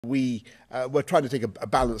We're trying to take a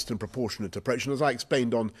balanced and proportionate approach. And as I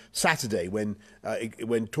explained on Saturday, when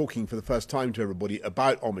talking for the first time to everybody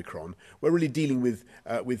about Omicron, we're really dealing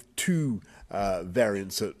with two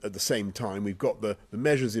variants at the same time. We've got the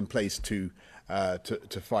measures in place to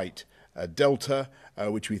fight Delta,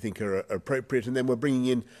 which we think are appropriate, and then we're bringing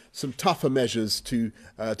in some tougher measures to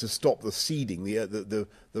stop the seeding, the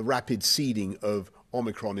rapid seeding of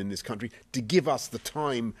Omicron in this country, to give us the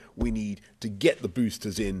time we need to get the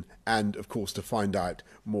boosters in and, of course, to find out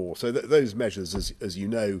more. So those measures, as you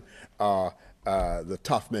know, are the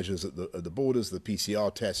tough measures at the borders, the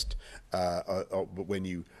PCR test when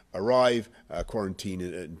you arrive,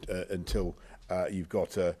 quarantine until you've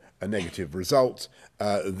got a negative result,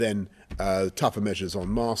 then tougher measures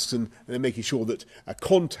on masks, and then making sure that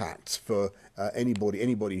contacts for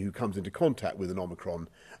anybody who comes into contact with an Omicron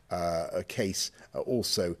case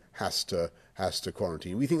also has to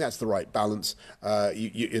quarantine. We think that's the right balance,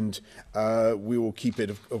 and we will keep it,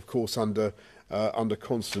 of course, under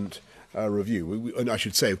constant review. And I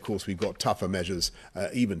should say, of course, we've got tougher measures,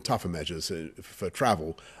 even tougher measures for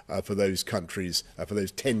travel for those countries, for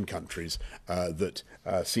those 10 countries that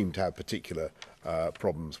seem to have particular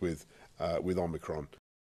problems with Omicron.